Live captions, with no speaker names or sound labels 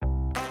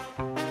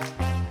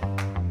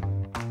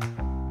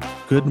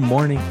Good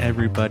morning,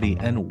 everybody,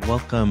 and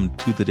welcome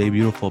to the Day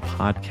Beautiful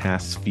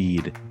podcast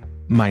feed.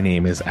 My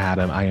name is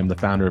Adam. I am the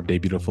founder of Day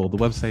Beautiful, the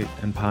website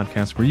and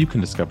podcast where you can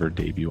discover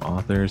debut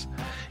authors.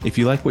 If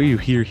you like what you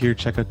hear here,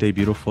 check out Day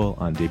Beautiful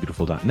on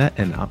daybeautiful.net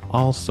and on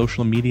all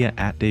social media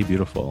at Day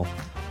Beautiful.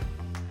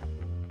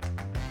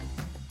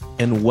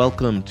 And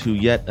welcome to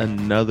yet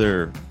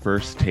another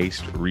First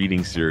Taste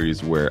reading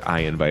series where I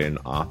invite an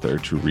author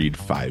to read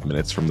 5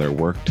 minutes from their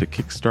work to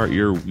kickstart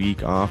your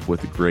week off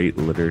with great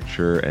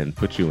literature and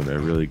put you in a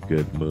really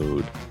good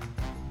mood.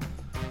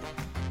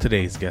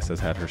 Today's guest has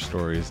had her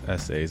stories,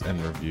 essays,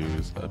 and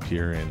reviews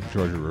appear in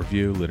Georgia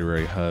Review,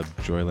 Literary Hub,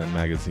 Joyland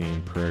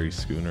Magazine, Prairie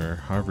Schooner,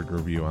 Harvard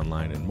Review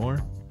Online, and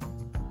more.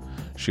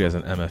 She has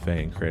an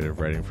MFA in creative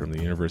writing from the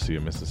University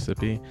of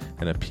Mississippi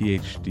and a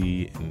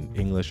PhD in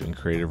English and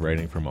creative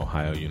writing from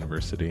Ohio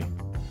University.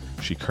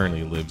 She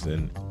currently lives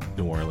in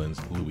New Orleans,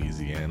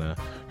 Louisiana.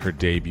 Her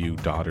debut,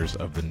 Daughters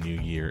of the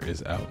New Year,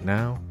 is out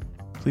now.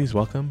 Please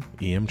welcome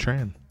E.M.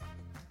 Tran.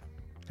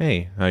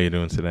 Hey, how you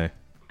doing today?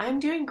 I'm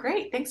doing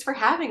great. Thanks for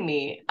having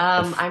me.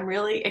 I'm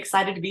really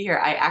excited to be here.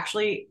 I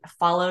actually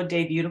followed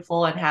Day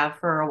Beautiful and have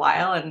for a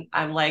while, and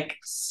I'm like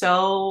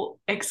so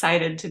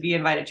excited to be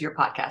invited to your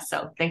podcast.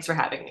 So thanks for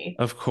having me.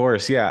 Of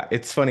course. Yeah,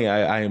 it's funny.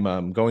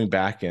 I'm going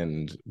back,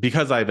 and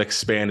because I've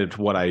expanded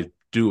what I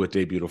do with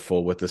Day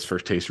Beautiful with this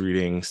First Taste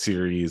reading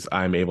series,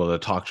 I'm able to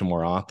talk to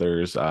more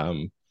authors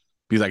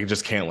because I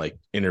just can't like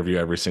interview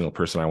every single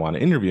person I want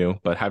to interview,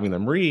 but having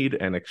them read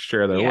and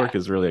share their work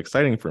is really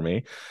exciting for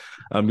me.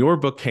 Your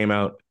book came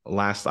out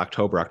last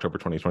October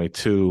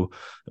 2022,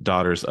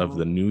 Daughters of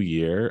the New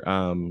Year.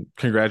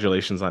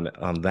 Congratulations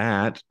on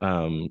that.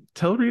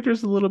 Tell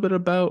readers a little bit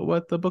about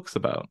what the book's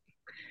about.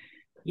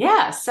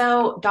 Yeah,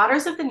 so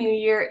Daughters of the New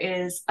Year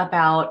is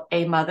about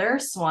a mother,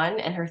 Swan,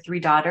 and her three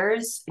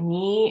daughters,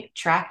 Nhi,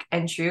 Trac,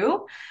 and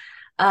Tru.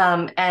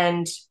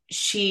 And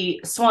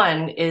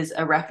Swan is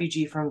a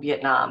refugee from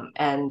Vietnam,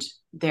 and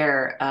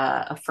they're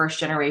a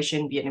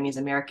first-generation Vietnamese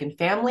American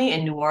family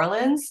in New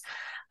Orleans.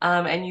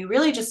 And you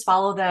really just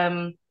follow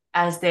them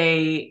as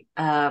they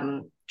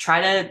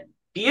try to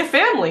be a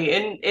family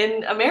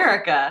in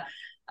America.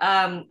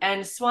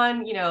 And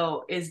Swan,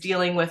 is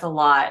dealing with a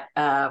lot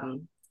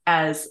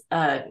as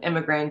an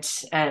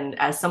immigrant and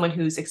as someone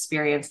who's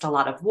experienced a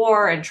lot of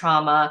war and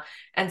trauma.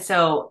 And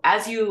so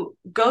as you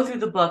go through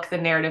the book, the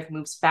narrative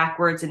moves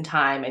backwards in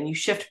time and you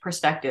shift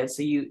perspective.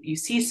 So you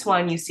see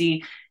Swan, you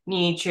see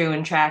Nhi, Tru,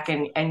 and Trac,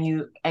 and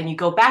you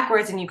go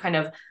backwards and you kind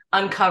of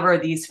uncover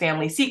these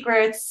family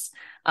secrets,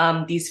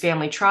 these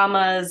family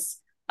traumas,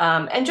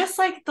 and just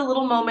like the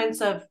little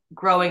moments of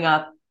growing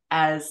up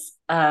as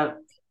a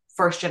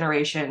first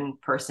generation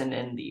person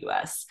in the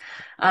US.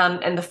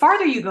 And the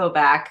farther you go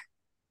back,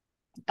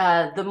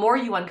 the more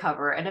you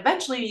uncover, and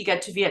eventually you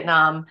get to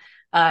Vietnam,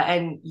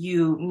 and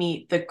you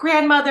meet the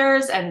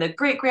grandmothers and the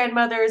great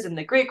grandmothers and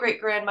the great great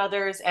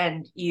grandmothers,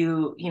 and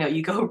you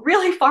go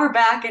really far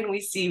back, and we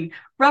see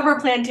rubber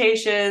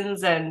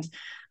plantations and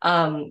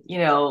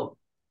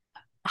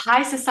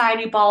high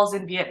society balls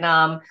in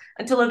Vietnam,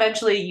 until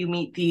eventually you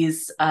meet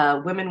these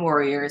women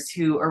warriors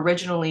who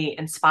originally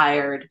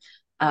inspired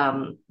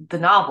the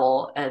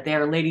novel.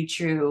 They're Lady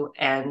Tru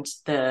and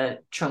the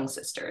Trung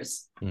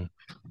sisters.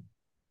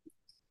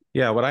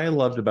 Yeah, what I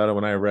loved about it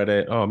when I read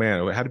it, oh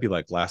man, it had to be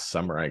like last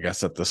summer, I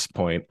guess, at this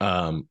point.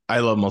 I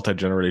love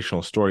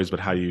multi-generational stories, but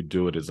how you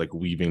do it is like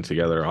weaving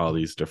together all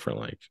these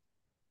different,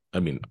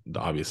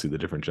 obviously the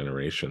different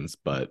generations,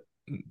 but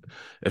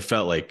it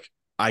felt like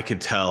I could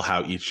tell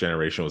how each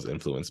generation was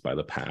influenced by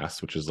the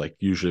past, which is like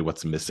usually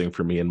what's missing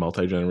for me in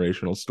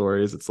multi-generational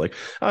stories. It's like,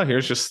 oh,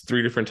 here's just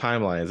 3 different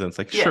timelines. And it's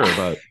like, sure,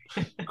 but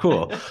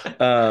cool.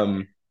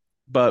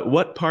 But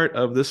what part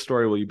of this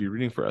story will you be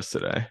reading for us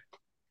today?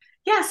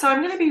 Yeah, so I'm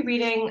going to be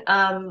reading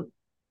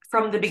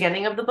from the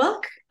beginning of the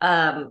book.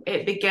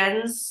 It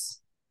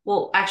begins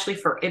with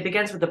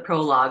the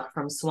prologue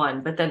from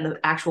Swan, but then the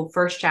actual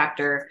first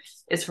chapter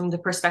is from the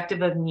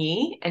perspective of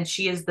Nhi, and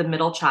she is the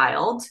middle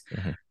child.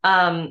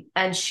 Mm-hmm.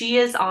 And she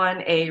is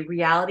on a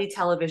reality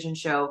television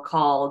show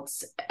called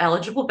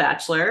Eligible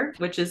Bachelor,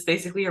 which is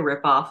basically a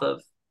ripoff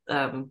of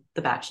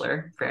the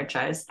Bachelor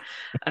franchise.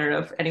 I don't know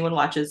if anyone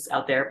watches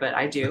out there, but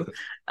I do,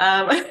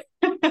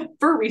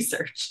 for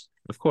research.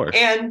 Of course.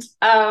 And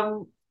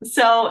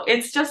so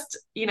it's just,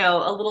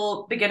 a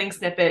little beginning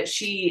snippet.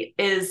 She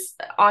is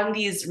on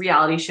these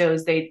reality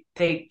shows. They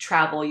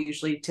travel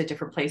usually to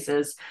different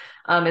places.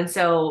 And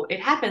so it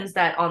happens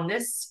that on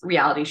this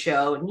reality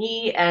show,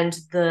 Nhi and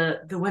the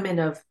women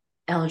of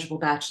Eligible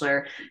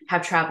Bachelor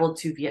have traveled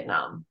to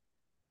Vietnam.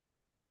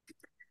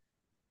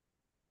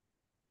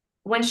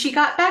 When she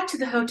got back to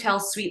the hotel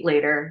suite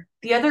later,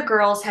 the other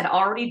girls had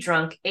already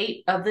drunk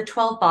 8 of the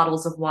 12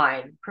 bottles of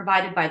wine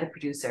provided by the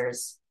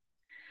producers.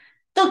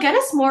 "They'll get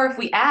us more if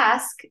we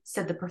ask,"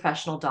 said the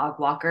professional dog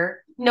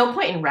walker. "No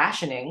point in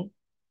rationing."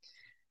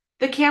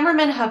 The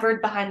cameramen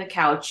hovered behind the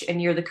couch and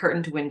near the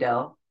curtained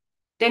window.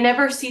 They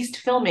never ceased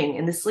filming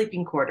in the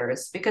sleeping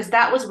quarters because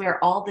that was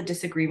where all the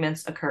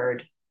disagreements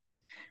occurred,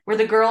 where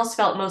the girls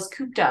felt most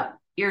cooped up,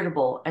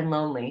 irritable, and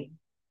lonely.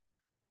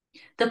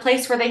 The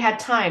place where they had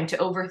time to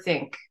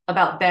overthink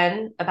about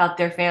Ben, about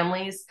their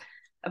families,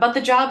 about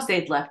the jobs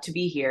they'd left to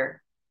be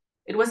here.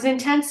 It was an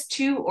intense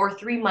 2 or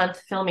 3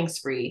 month filming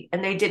spree,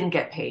 and they didn't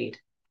get paid.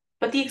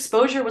 But the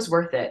exposure was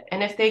worth it,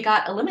 and if they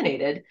got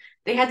eliminated,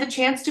 they had the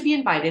chance to be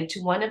invited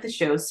to one of the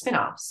show's spin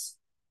offs.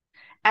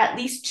 At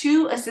least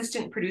two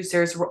assistant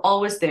producers were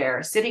always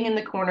there, sitting in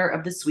the corner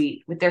of the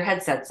suite with their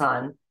headsets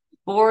on,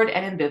 bored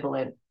and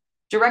ambivalent,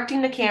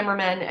 directing the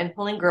cameramen and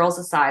pulling girls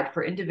aside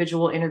for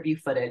individual interview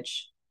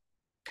footage.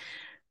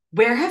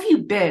 "Where have you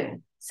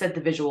been?" said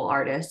the visual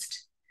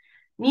artist.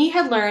 Nee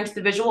had learned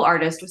the visual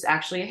artist was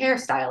actually a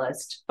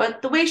hairstylist,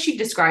 but the way she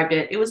described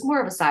it, it was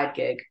more of a side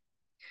gig.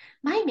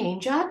 "My main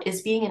job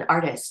is being an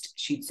artist,"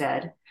 she'd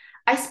said.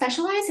 "I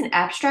specialize in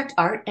abstract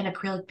art and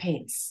acrylic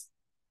paints."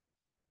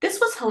 This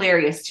was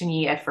hilarious to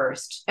me at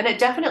first, and it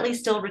definitely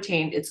still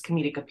retained its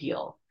comedic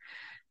appeal.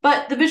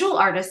 But the visual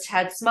artist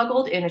had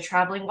smuggled in a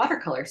traveling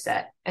watercolor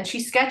set, and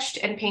she sketched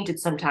and painted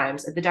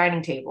sometimes at the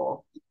dining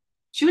table.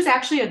 She was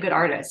actually a good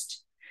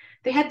artist.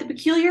 They had the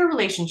peculiar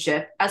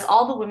relationship, as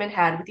all the women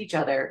had with each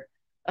other,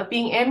 of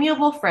being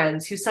amiable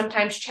friends who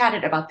sometimes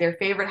chatted about their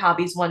favorite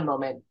hobbies one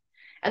moment,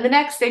 and the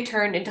next they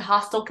turned into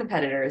hostile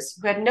competitors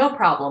who had no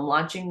problem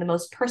launching the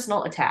most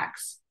personal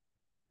attacks.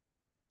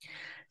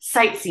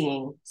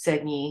 "Sightseeing,"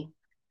 said Nee.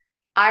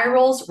 Eye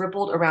rolls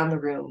rippled around the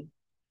room.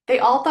 They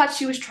all thought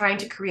she was trying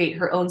to create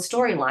her own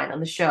storyline on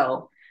the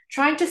show,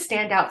 trying to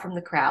stand out from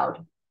the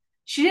crowd.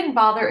 She didn't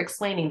bother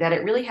explaining that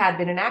it really had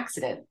been an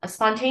accident, a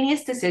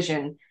spontaneous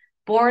decision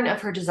born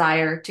of her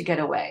desire to get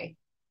away.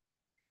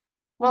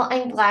 "Well,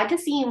 I'm glad to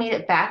see you made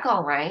it back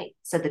all right,"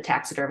 said the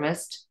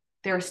taxidermist.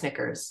 There were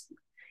snickers.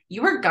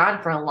 "You were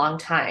gone for a long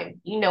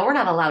time. You know we're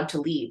not allowed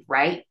to leave,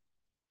 right?"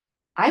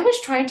 "I was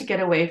trying to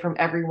get away from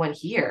everyone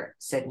here,"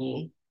 said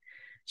Nee.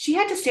 She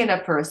had to stand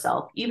up for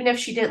herself, even if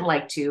she didn't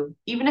like to,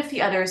 even if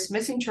the others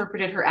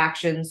misinterpreted her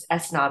actions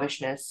as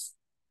snobbishness.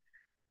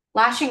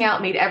 Lashing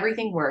out made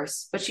everything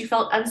worse, but she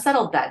felt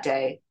unsettled that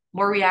day,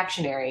 more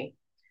reactionary.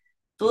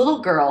 The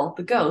little girl,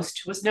 the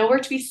ghost, was nowhere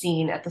to be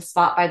seen at the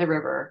spot by the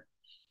river,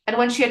 and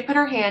when she had put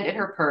her hand in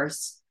her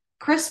purse,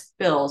 crisp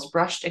bills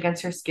brushed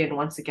against her skin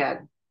once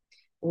again.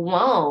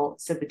 "Whoa,"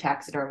 said the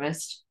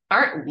taxidermist.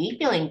 "Aren't we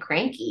feeling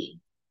cranky?"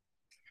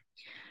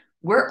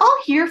 "We're all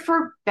here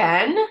for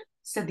Ben,"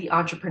 said the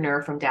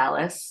entrepreneur from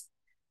Dallas.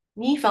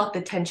 Nee felt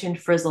the tension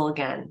frizzle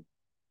again.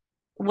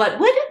 "What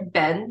would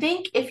Ben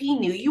think if he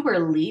knew you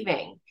were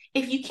leaving?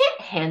 If you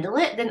can't handle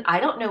it, then I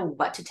don't know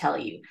what to tell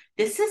you.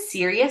 This is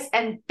serious,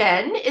 and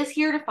Ben is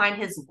here to find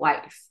his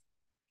wife."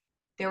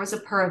 There was a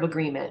purr of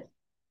agreement.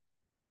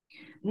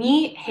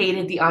 Nee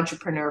hated the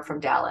entrepreneur from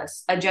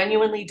Dallas, a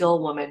genuinely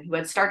dull woman who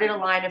had started a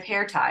line of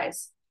hair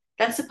ties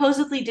that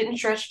supposedly didn't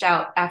stretch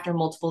out after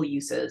multiple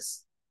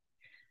uses.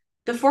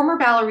 The former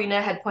ballerina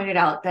had pointed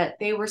out that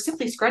they were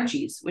simply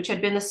scrunchies, which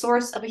had been the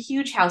source of a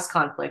huge house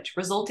conflict,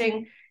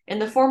 resulting in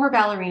the former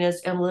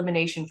ballerina's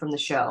elimination from the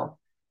show.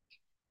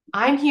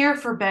 "I'm here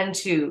for Ben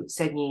too,"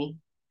 said Nee.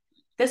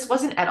 This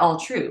wasn't at all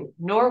true,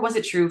 nor was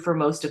it true for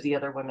most of the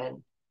other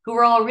women, who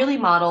were all really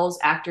models,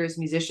 actors,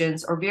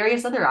 musicians, or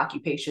various other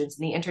occupations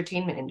in the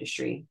entertainment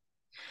industry.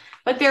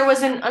 But there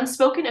was an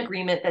unspoken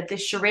agreement that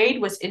this charade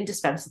was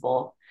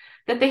indispensable,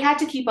 that they had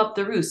to keep up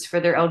the ruse for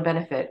their own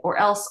benefit, or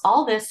else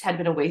all this had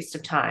been a waste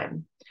of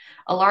time.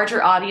 A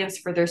larger audience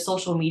for their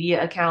social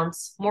media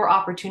accounts, more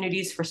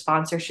opportunities for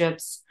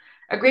sponsorships,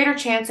 a greater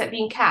chance at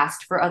being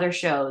cast for other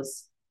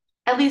shows.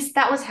 At least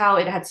that was how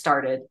it had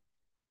started.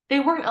 They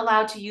weren't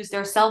allowed to use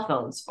their cell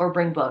phones or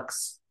bring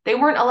books. They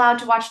weren't allowed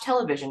to watch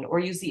television or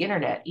use the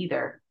internet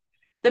either.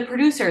 The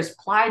producers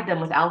plied them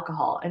with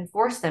alcohol and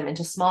forced them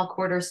into small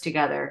quarters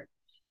together.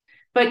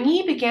 But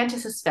Nee began to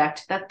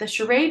suspect that the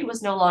charade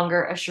was no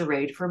longer a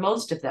charade for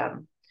most of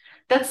them,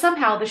 that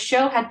somehow the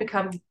show had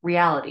become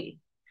reality.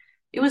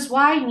 It was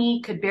why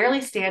Nee could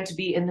barely stand to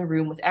be in the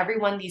room with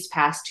everyone these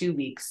past 2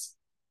 weeks.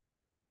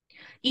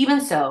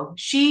 Even so,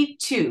 she,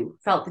 too,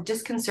 felt the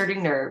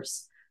disconcerting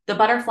nerves, the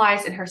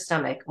butterflies in her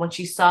stomach when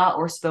she saw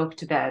or spoke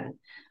to Ben,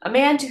 a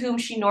man to whom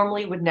she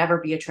normally would never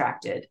be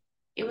attracted.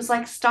 It was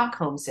like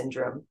Stockholm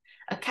Syndrome,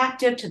 a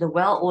captive to the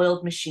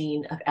well-oiled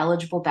machine of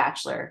eligible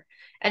bachelor,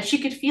 and she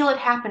could feel it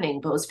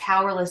happening but was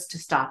powerless to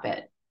stop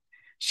it.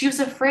 She was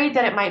afraid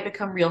that it might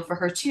become real for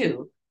her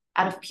too,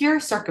 out of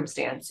pure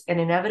circumstance and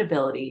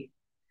inevitability.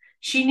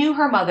 She knew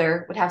her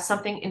mother would have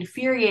something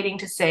infuriating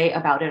to say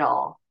about it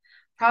all,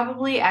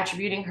 probably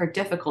attributing her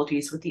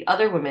difficulties with the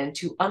other women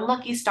to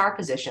unlucky star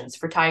positions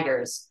for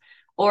tigers,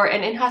 or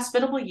an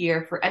inhospitable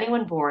year for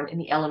anyone born in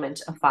the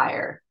element of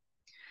fire.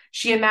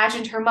 She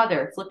imagined her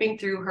mother flipping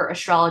through her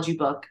astrology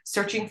book,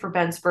 searching for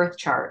Ben's birth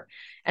chart,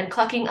 and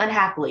clucking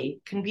unhappily,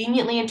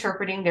 conveniently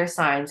interpreting their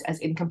signs as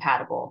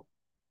incompatible.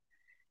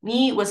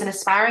 Nee was an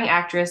aspiring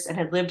actress and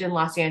had lived in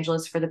Los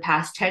Angeles for the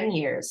past 10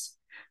 years,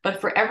 but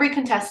for every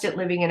contestant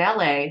living in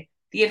LA,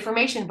 the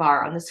information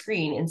bar on the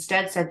screen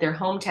instead said their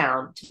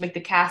hometown to make the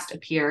cast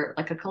appear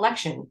like a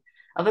collection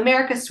of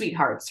America's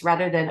sweethearts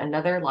rather than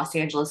another Los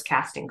Angeles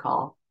casting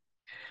call.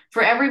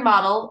 For every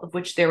model, of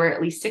which there were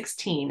at least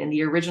 16 in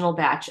the original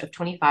batch of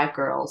 25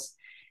 girls,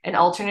 an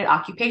alternate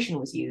occupation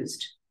was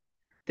used.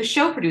 The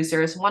show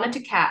producers wanted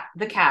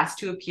the cast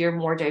to appear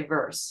more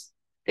diverse.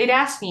 They'd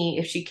asked me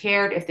if she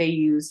cared if they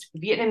used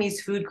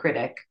Vietnamese food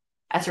critic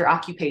as her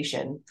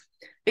occupation,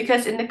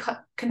 because in the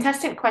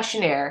contestant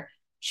questionnaire,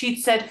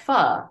 she'd said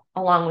pho,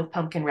 along with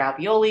pumpkin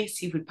ravioli,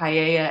 seafood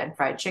paella, and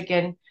fried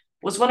chicken,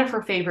 was one of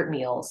her favorite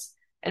meals,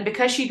 and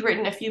because she'd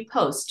written a few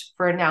posts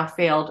for a now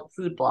failed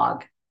food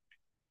blog.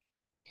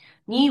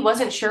 Nhi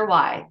wasn't sure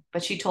why,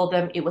 but she told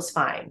them it was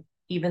fine,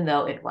 even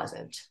though it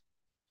wasn't.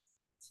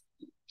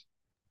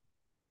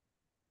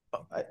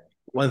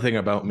 One thing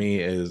about me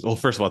is, well,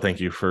 first of all, thank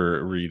you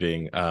for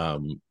reading.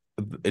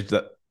 It's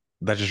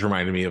that just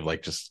reminded me of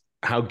like just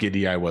how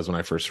giddy I was when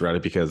I first read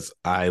it, because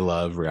I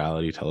love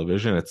reality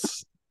television.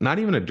 It's not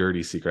even a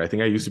dirty secret. I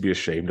think I used to be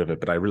ashamed of it,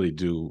 but I really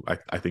do.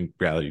 I think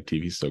reality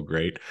TV is so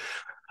great.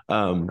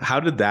 How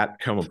did that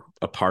come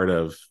a part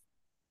of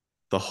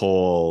the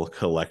whole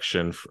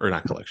collection, or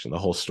not collection, the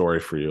whole story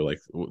for you? Like,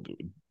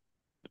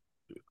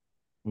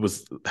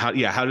 was how?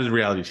 Yeah, how did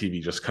reality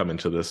TV just come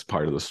into this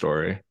part of the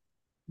story?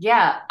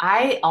 Yeah,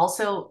 I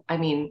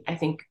mean, I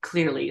think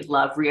clearly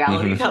love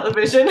reality Mm-hmm.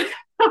 television.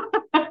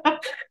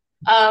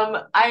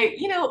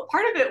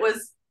 Part of it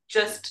was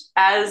just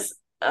as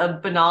a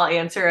banal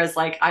answer as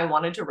like I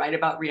wanted to write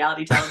about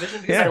reality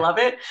television because I Yeah, love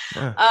it.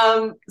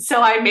 yeah.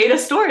 So I made a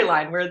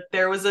storyline where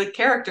there was a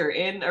character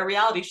in a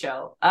reality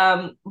show.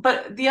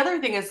 But the other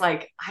thing is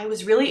like I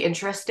was really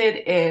interested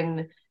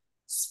in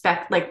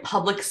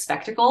public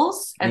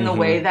spectacles and the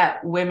way Mm-hmm.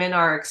 that women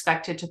are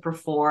expected to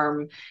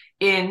perform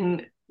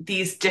in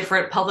these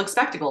different public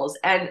spectacles.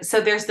 And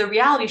so there's the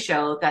reality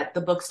show that the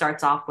book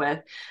starts off with.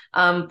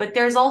 But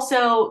there's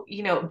also,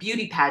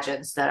 beauty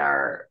pageants that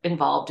are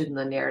involved in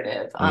the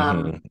narrative.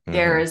 Mm-hmm. Mm-hmm.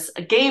 There's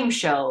a game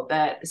show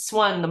that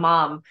Swan, the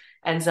mom,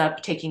 ends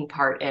up taking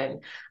part in.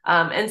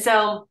 And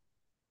so,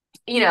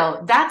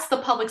 that's the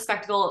public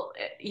spectacle,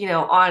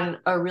 on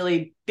a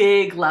really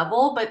big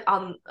level. But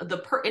on the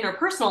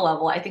interpersonal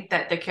level, I think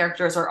that the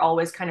characters are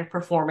always kind of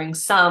performing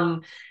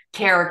some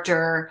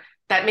character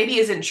that maybe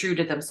isn't true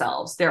to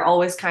themselves. They're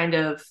always kind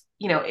of,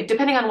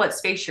 depending on what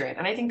space you're in.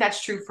 And I think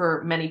that's true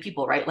for many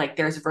people, right? Like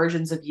there's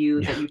versions of you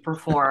Yeah. that you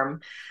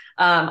perform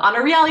on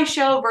a reality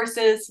show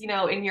versus,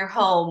 in your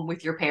home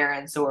with your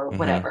parents or Mm-hmm.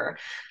 whatever.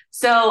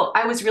 So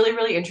I was really,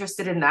 really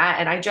interested in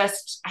that. And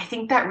I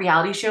think that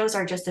reality shows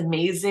are just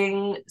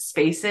amazing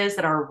spaces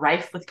that are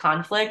rife with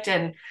conflict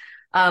and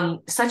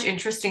such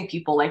interesting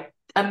people. Like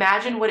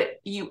imagine what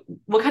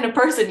kind of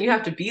person you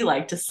have to be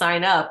like to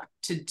sign up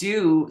to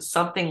do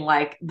something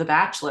like The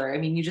Bachelor. I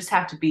mean, you just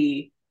have to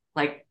be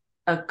like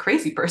a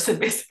crazy person,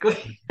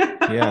 basically.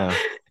 Yeah.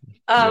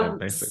 Yeah,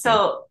 basically.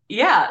 So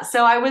yeah,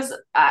 so I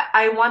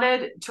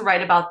wanted to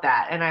write about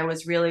that, and I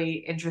was really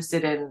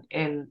interested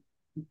in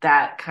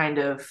that kind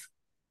of,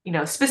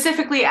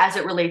 specifically as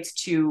it relates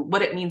to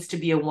what it means to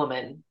be a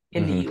woman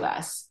in the Mm-hmm.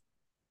 US.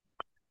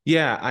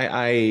 Yeah,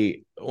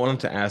 I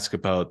wanted to ask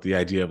about the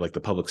idea of like the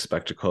public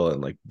spectacle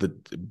and like the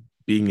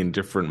being in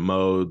different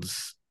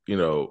modes.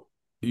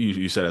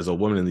 You said as a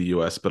woman in the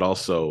U.S., but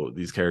also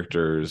these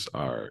characters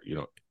are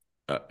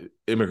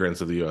immigrants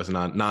of the U.S.,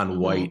 Mhm.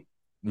 non-white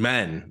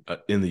men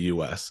in the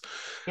U.S.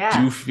 Do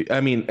Yeah. you?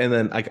 I mean, and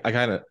then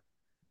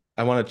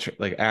I want to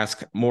like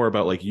ask more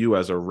about like you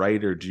as a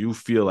writer. Do you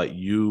feel like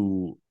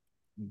you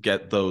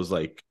get those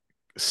like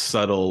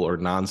subtle or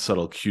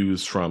non-subtle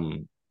cues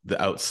from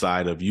the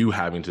outside of you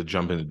having to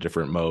jump into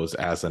different modes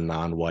as a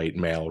non-white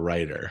male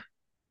writer?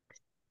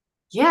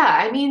 Yeah,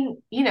 I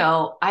mean,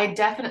 I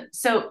definitely,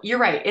 so you're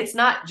right.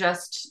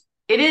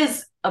 It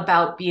is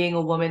about being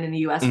a woman in the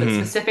US, but Mm-hmm.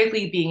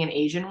 specifically being an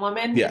Asian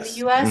woman in the Yes.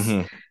 US.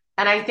 Mm-hmm.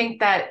 And I think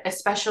that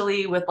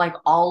especially with like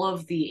all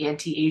of the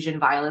anti-Asian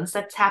violence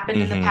that's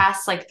happened in the Mm-hmm.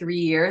 past like 3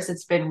 years,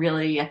 it's been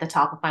really at the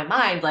top of my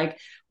mind. Like,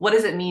 what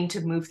does it mean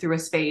to move through a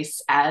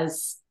space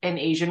as an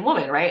Asian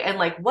woman, right? And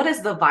like, what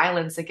is the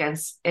violence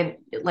against and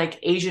like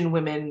Asian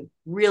women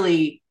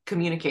really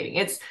communicating?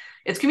 It's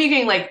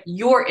communicating like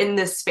you're in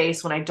this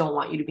space when I don't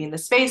want you to be in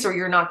this space, or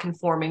you're not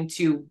conforming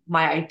to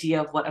my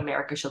idea of what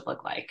America should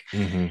look like.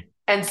 Mm-hmm.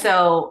 And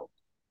so,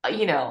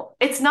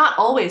 it's not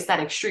always that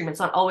extreme. It's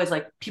not always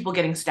like people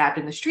getting stabbed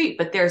in the street,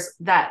 but there's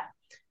that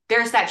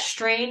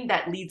strain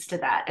that leads to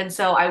that. And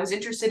so I was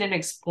interested in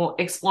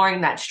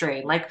exploring that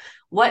strain, like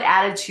what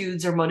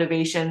attitudes or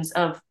motivations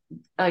of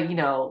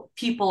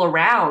people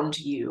around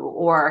you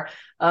or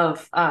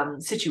of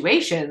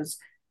situations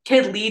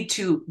could lead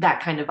to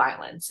that kind of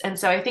violence. And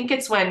so I think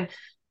it's when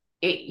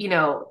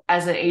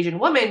as an Asian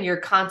woman, you're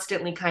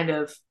constantly kind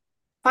of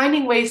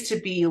finding ways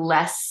to be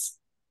less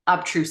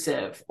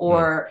obtrusive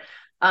or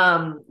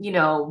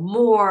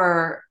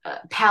more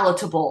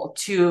palatable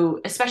to,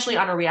 especially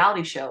on a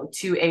reality show,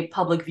 to a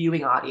public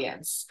viewing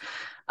audience,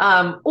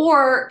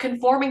 or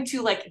conforming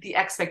to like the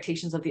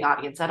expectations of the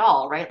audience at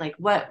all, right? Like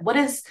what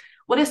is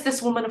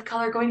this woman of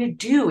color going to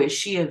do? Is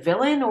she a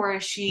villain, or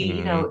is she,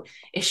 Mm-hmm.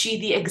 is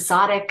she the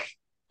exotic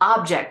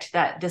object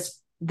that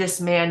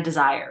this man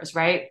desires,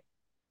 right?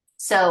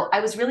 So I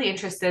was really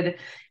interested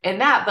in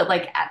that, but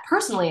like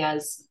personally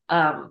as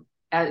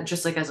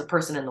just like as a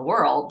person in the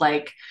world,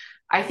 like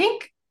I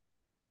think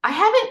I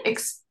haven't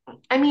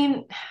I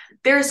mean,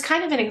 there's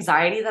kind of an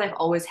anxiety that I've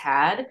always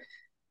had,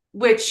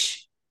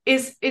 which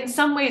is in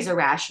some ways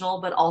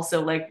irrational, but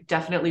also like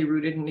definitely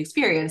rooted in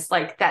experience,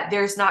 like that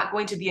there's not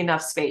going to be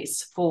enough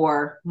space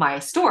for my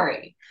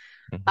story.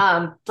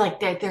 Mhm. Like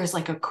that there's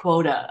like a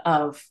quota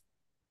of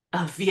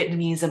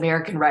Vietnamese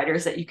American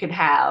writers that you can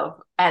have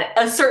at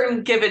a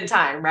certain given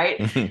time, right?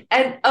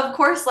 And of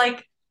course,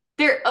 like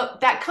there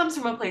that comes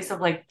from a place of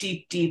like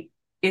deep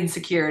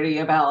insecurity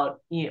about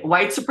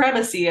white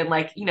supremacy and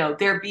like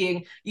there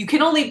being you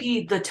can only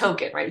be the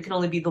token, right? You can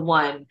only be the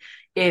one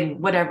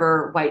in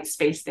whatever white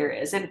space there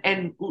is,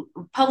 and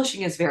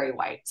publishing is very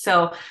white.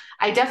 So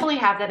I definitely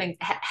have that and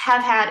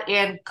have had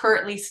and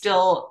currently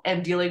still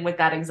am dealing with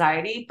that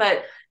anxiety.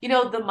 But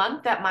the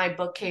month that my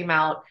book came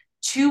out,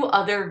 two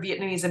other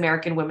Vietnamese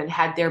American women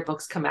had their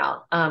books come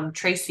out.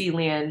 Tracy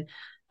Lien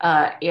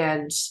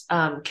and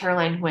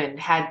Caroline Huynh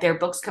had their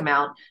books come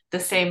out the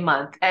same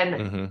month. And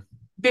Mhm.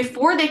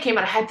 before they came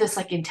out, I had this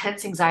like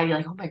intense anxiety,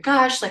 like, oh my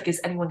gosh, like,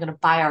 is anyone going to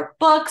buy our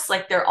books?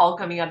 Like, they're all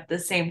coming out at the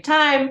same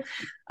time.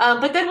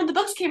 But then when the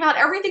books came out,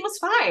 everything was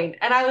fine.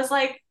 And I was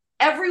like,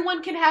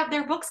 everyone can have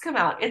their books come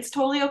out. It's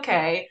totally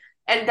okay.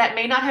 And that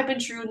may not have been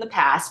true in the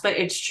past, but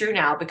it's true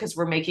now because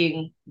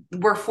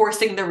we're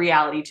forcing the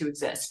reality to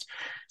exist.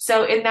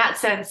 So in that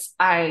sense,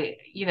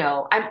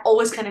 I'm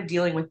always kind of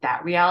dealing with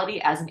that reality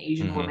as an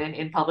Asian Mhm. woman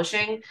in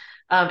publishing.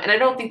 And I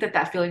don't think that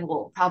that feeling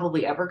will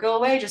probably ever go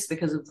away just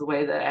because of the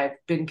way that I've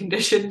been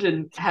conditioned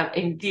and have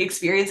and the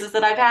experiences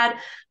that I've had.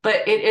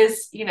 But it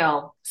is,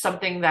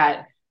 something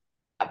that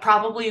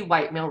probably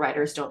white male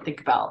writers don't think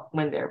about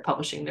when they're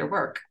publishing their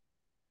work.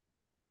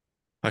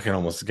 I can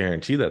almost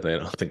guarantee that they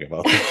don't think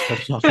about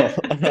that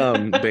at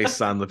all,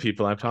 based on the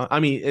people I'm talking. I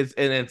mean,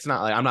 it's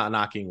not like I'm not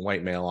knocking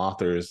white male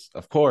authors,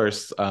 of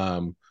course,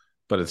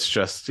 but it's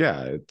just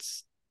yeah,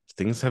 it's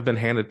things have been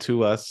handed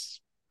to us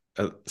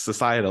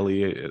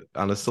societally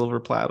on a silver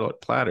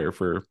platter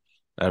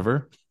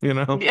forever,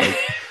 Yeah. like.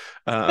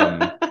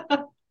 Um,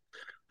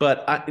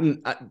 but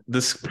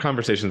this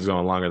conversation is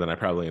going longer than I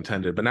probably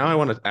intended. But now I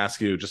want to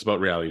ask you just about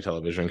reality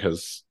television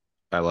because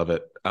I love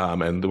it,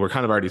 and we're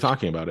kind of already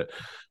talking about it.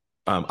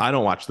 I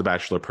don't watch The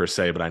Bachelor per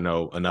se, but I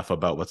know enough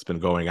about what's been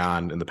going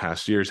on in the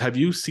past years. Have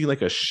you seen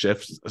like a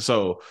shift?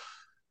 So,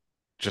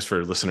 just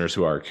for listeners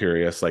who are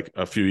curious, like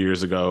a few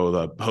years ago,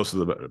 the host of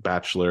The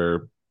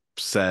Bachelor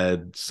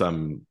said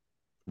some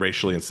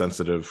racially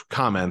insensitive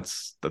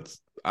comments.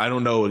 I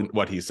don't know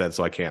what he said,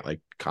 so I can't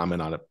like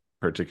comment on it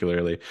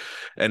particularly.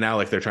 And now,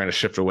 like they're trying to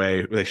shift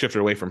away. They shifted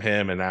away from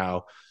him, and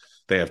now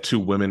they have two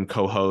women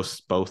co-hosts.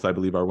 Both, I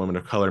believe, are women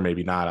of color.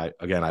 Maybe not.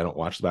 I don't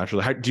watch The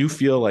Bachelor. Do you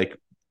feel like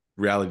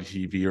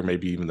reality TV or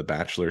maybe even The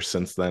Bachelor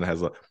since then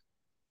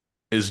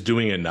is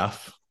doing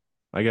enough?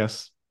 I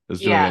guess is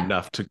doing Yeah,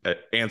 enough to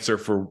answer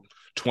for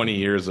 20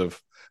 years of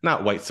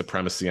not white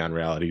supremacy on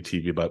reality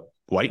TV, but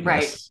right.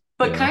 whiteness.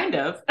 But kind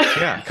of.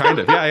 Yeah, kind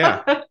of.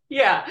 Yeah, yeah.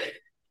 Yeah.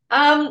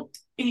 Um,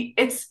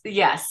 it's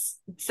yes.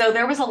 So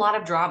there was a lot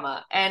of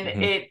drama, and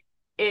Hmm.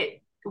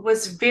 it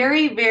was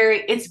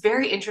it's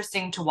very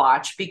interesting to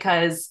watch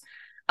because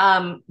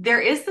there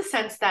is the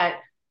sense that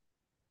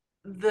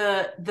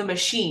the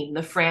machine,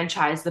 the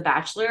franchise, The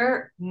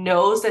Bachelor,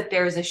 knows that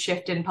there's a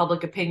shift in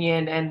public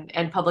opinion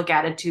and public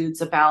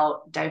attitudes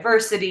about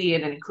diversity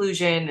and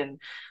inclusion and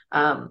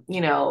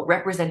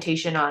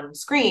representation on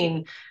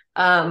screen.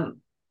 Um,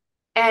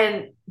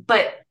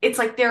 but it's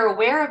like they're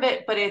aware of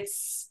it, but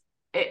it's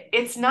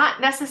not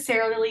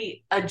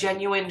necessarily a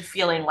genuine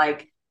feeling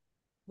like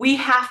we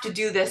have to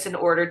do this in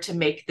order to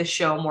make the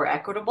show more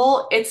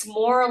equitable. It's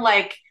more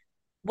like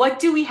what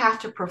do we have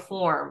to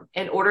perform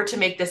in order to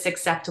make this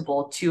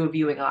acceptable to a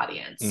viewing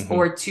audience Hmm.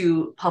 or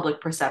to public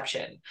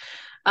perception?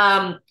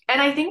 And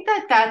I think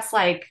that that's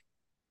like,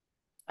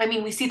 I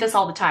mean, we see this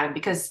all the time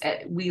because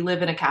we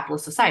live in a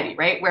capitalist society,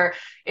 right? Where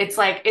it's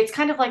like, it's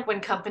kind of like when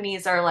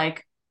companies are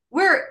like,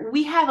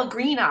 we have a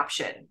green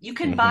option. You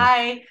can Hmm.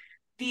 buy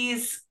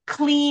this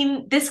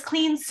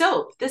clean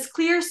soap. This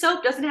clear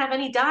soap doesn't have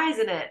any dyes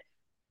in it.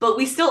 But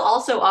we still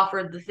also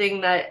offer the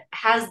thing that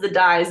has the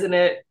dyes in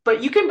it,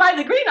 but you can buy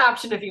the green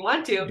option if you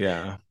want to.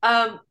 Yeah.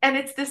 And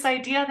it's this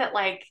idea that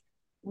like,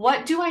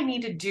 what do I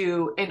need to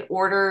do in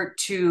order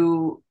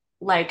to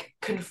like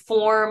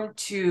conform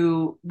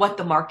to what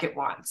the market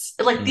wants?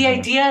 Like the Hmm.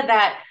 idea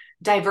that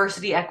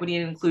diversity, equity,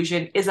 and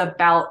inclusion is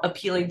about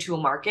appealing to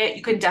a market.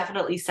 You can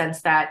definitely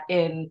sense that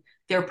in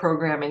their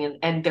programming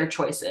and their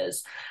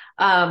choices.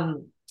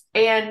 Um,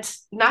 and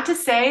not to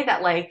say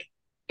that like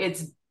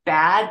it's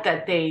bad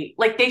that they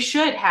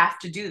should have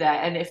to do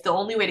that. And if the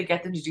only way to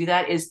get them to do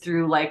that is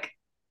through like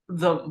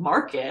the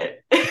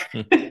market,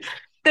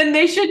 then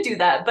they should do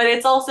that. But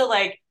it's also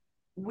like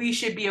we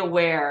should be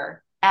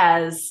aware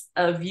as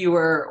a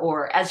viewer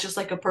or as just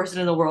like a person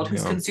in the world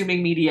who's Yeah.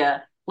 consuming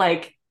media,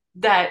 like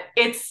that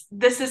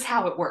this is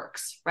how it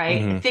works,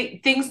 right? Hmm.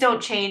 Things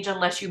don't change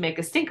unless you make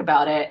us think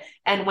about it.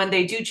 And when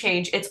they do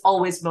change, it's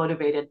always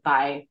motivated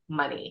by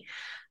money.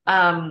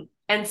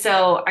 And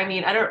so, I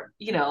mean, I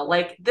don't,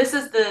 like this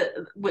is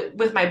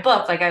with my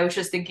book, like I was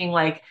just thinking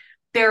like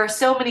there are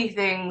so many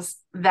things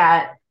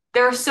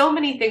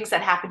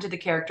that happen to the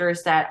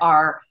characters that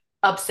are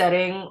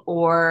upsetting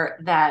or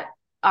that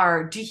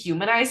are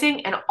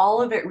dehumanizing. And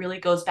all of it really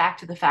goes back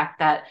to the fact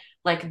that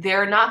like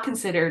they're not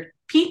considered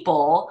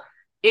people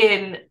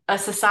in a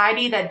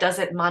society that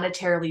doesn't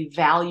monetarily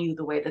value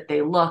the way that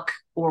they look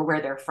or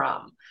where they're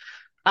from.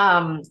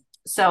 Um,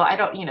 so I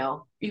don't,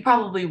 you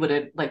probably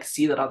wouldn't like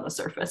see that on the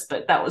surface,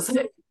 but that was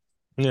that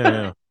Yeah,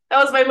 yeah,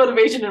 was my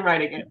motivation in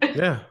writing it.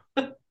 yeah.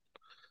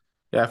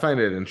 Yeah, I find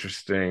it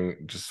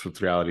interesting just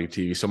with reality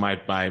TV. So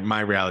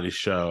my reality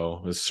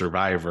show is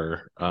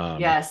Survivor.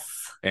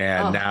 Yes.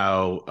 And Oh,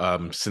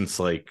 now since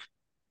like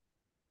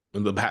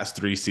in the past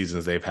 3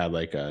 seasons, they've had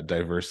like a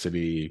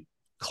diversity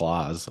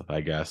clause,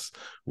 I guess,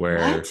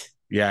 where what?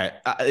 yeah,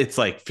 it's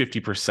like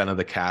 50% of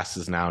the cast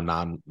is now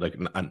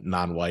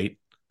non-white,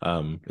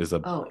 is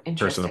a Oh,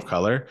 person of interesting.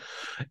 color.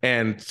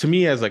 And to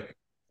me, as like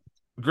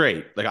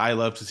great. Like I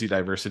love to see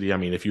diversity. I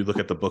mean, if you look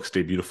at the book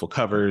Stay Beautiful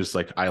covers,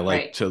 like I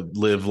like Right. to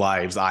live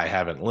lives I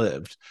haven't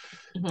lived.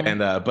 Hmm. And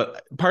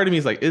but part of me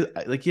is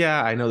like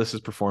yeah, I know this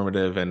is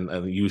performative,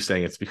 and you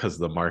saying it's because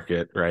of the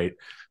market, right?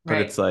 But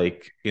it's Right.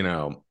 like,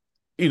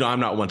 I'm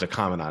not one to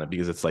comment on it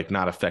because it's like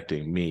not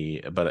affecting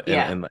me. But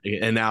Yeah.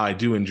 and now I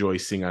do enjoy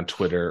seeing on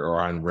Twitter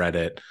or on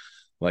Reddit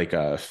like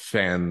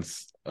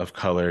fans of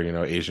color,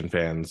 Asian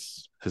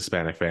fans,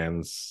 Hispanic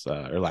fans,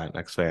 or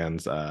Latinx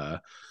fans,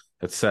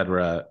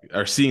 etc.,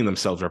 are seeing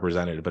themselves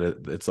represented. But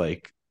it's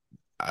like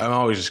I'm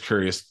always just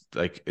curious,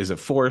 like, is it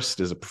forced?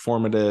 Is it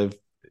performative?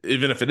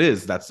 Even if it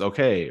is, that's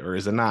okay, or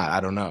is it not?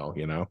 I don't know.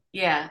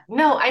 Yeah.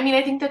 No, I mean,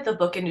 I think that the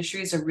book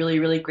industry is a really,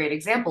 really great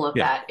example of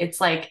Yeah. that. It's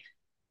like,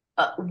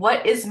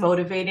 what is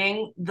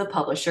motivating the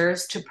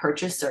publishers to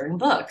purchase certain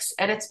books?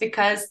 And it's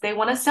because they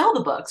want to sell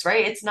the books,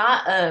 right? It's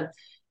not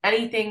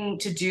anything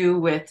to do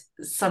with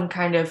some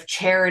kind of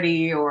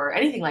charity or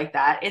anything like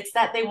that. It's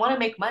that they want to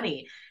make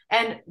money.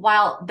 And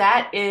while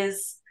that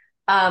is,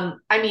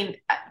 I mean,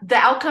 the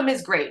outcome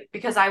is great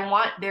because I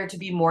want there to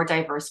be more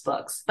diverse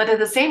books. But at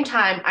the same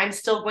time, I'm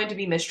still going to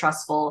be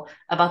mistrustful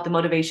about the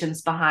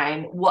motivations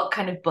behind what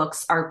kind of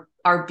books are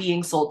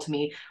being sold to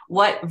me,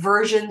 what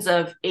versions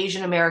of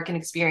Asian American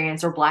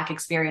experience or Black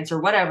experience or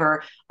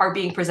whatever are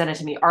being presented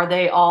to me. Are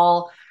they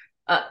all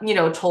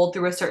told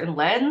through a certain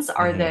lens?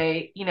 Are Hmm.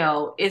 they,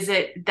 is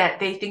it that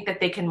they think that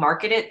they can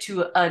market it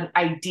to an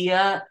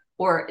idea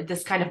or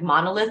this kind of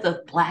monolith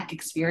of Black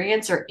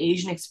experience or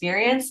Asian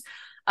experience?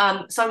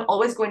 So I'm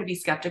always going to be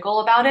skeptical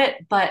about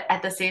it. But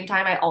at the same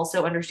time, I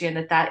also understand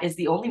that that is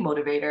the only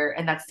motivator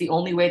and that's the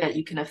only way that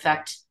you can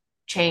affect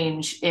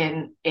change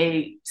in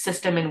a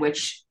system in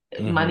which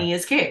Hmm. money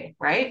is king,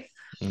 right?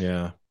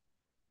 Yeah.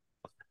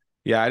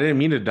 Yeah, I didn't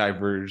mean to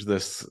diverge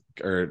this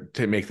or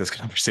to make this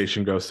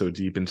conversation go so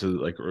deep into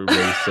like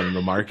race and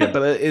the market,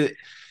 but it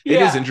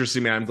is Yeah.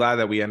 interesting, man. I'm glad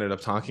that we ended up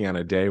talking on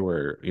a day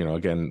where,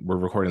 again, we're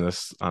recording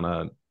this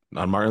on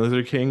Martin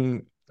Luther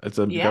King. It's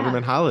a Yeah.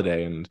 government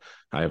holiday, and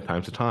I have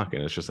time to talk,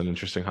 and it's just an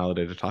interesting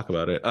holiday to talk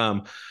about it.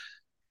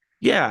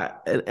 Yeah,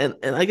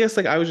 and I guess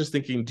like I was just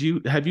thinking,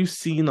 have you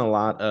seen a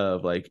lot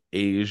of like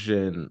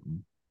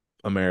Asian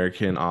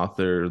American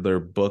author,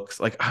 their books?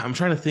 Like I'm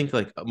trying to think,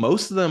 like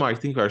most of them I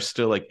think are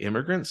still like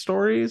immigrant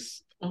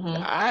stories. Hmm.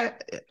 I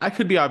I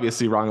could be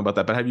obviously wrong about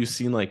that, but have you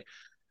seen like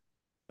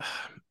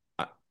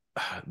uh,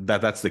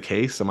 that's the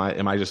case? Am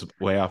I just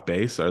way off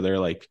base? Are there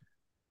like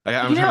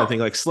I'm You trying to know,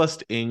 think like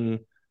Celeste Ng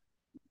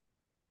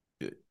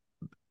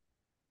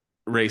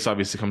race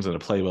obviously comes into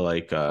play, but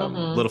like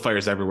hmm. Little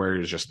Fires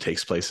Everywhere just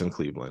takes place in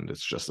Cleveland.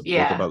 It's just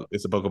Yeah.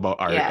 a book about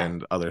art Yeah.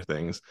 and other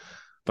things.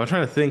 But I'm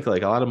trying to think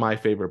like a lot of my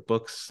favorite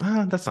books.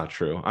 That's not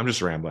true. I'm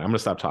just rambling. I'm gonna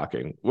stop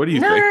talking. What do you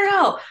No, no, think?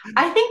 no, no.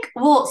 I think,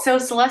 well, so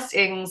Celeste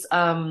Ng's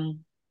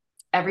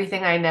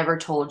Everything I Never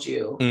Told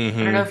You.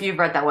 I don't know if Hmm. you've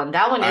read that one.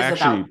 That one I is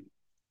about, actually,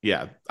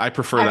 yeah, I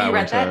prefer have you that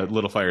one read to that?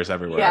 Little Fires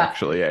Everywhere. Yeah.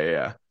 Actually, yeah,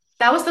 yeah,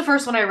 That was the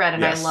first one I read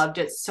and I yes, loved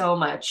it so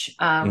much.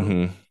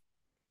 hmm,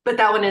 But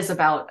that one is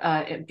about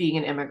being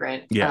an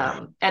immigrant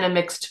yeah, and a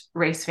mixed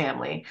race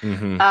family.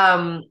 hmm,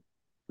 Um,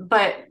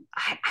 but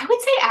I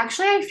would say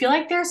actually, I feel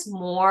like there's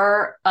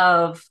more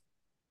of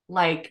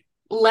like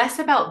less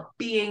about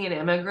being an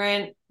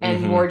immigrant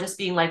and more hmm, just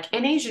being like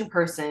an Asian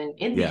person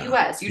in the yeah,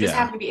 US. You just yeah,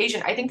 happen to be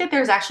Asian. I think that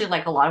there's actually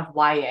like a lot of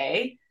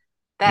YA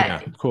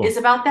yeah, that cool. is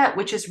about that,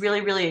 which is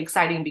really, really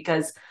exciting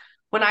because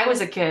when I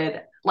was a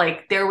kid,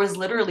 like there was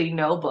literally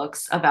no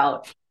books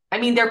about, I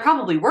mean, there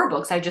probably were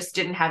books. I just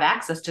didn't have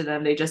access to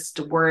them. They just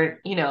weren't,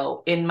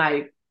 in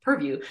my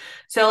purview.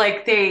 So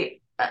like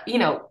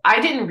I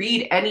didn't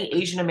read any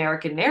Asian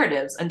American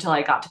narratives until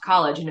I got to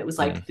college, and it was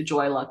Mm-hmm. like the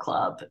Joy Luck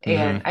Club.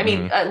 And I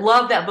mean, Hmm. I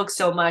love that book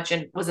so much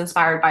and was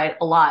inspired by it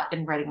a lot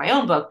in writing my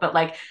own book. But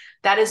like,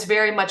 that is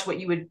very much what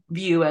you would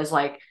view as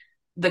like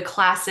the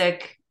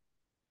classic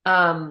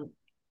um,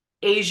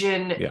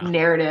 Asian Yeah.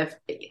 narrative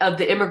of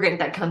the immigrant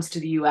that comes to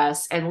the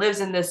US and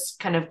lives in this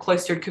kind of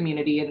cloistered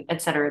community and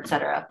et cetera, et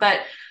cetera.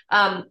 But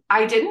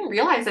I didn't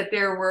realize that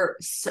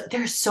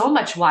there's so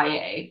much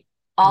YA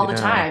all the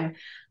Yeah. time.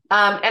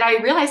 And I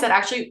realized that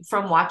actually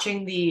from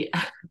watching the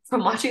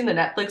from watching the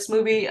Netflix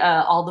movie,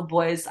 All the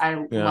Boys I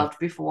Yeah. Loved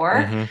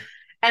Before. Hmm.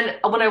 And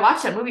when I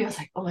watched that movie, I was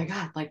like, oh my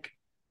God, like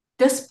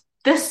this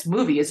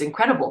movie is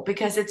incredible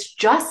because it's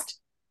just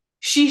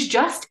she's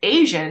just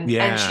Asian and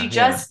Yeah.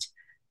 Yeah.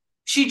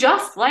 she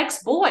just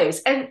likes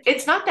boys. And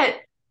it's not that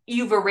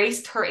you've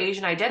erased her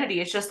Asian identity.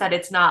 It's just that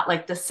it's not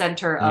like the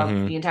center of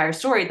Hmm. the entire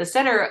story. The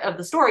center of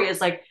the story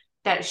is like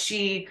that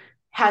she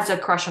has a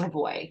crush on a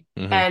boy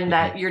Hmm. and Hmm.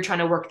 that you're trying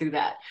to work through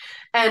that.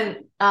 And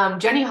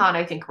Jenny Han,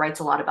 I think, writes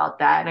a lot about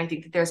that. And I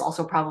think that there's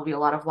also probably a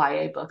lot of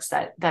YA books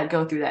that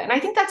go through that. And I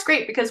think that's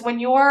great because when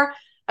you're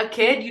a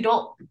kid, you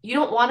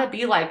don't want to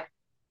be like,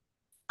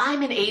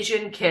 I'm an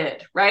Asian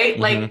kid, right?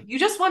 Like Hmm. you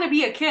just want to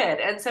be a kid.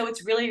 And so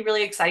it's really,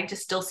 really exciting to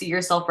still see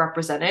yourself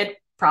represented,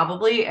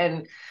 probably,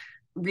 and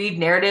read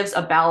narratives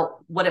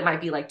about what it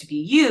might be like to be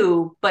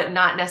you, but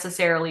not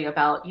necessarily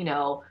about,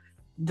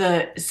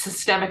 the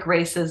systemic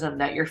racism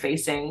that you're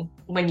facing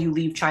when you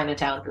leave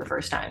Chinatown for the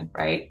first time,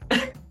 right?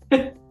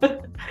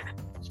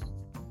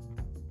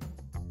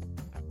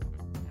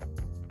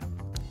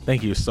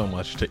 Thank you so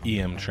much to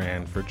E.M.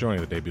 Tran for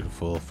joining the Day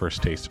Beautiful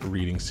First Taste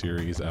reading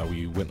series.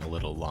 We went a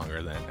little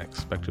longer than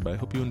expected, but I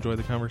hope you enjoy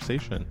the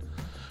conversation.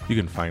 You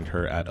can find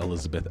her at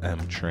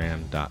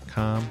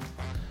elizabethmtran.com,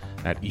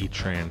 at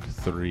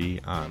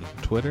etran3 on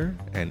Twitter,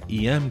 and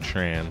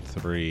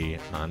emtran3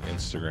 on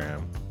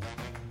Instagram.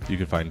 You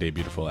can find Day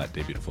Beautiful at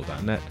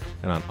daybeautiful.net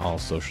and on all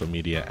social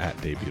media at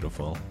Day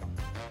Beautiful.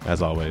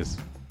 As always,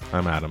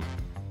 I'm Adam.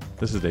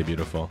 This is Day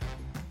Beautiful,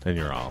 and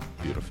you're all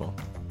beautiful.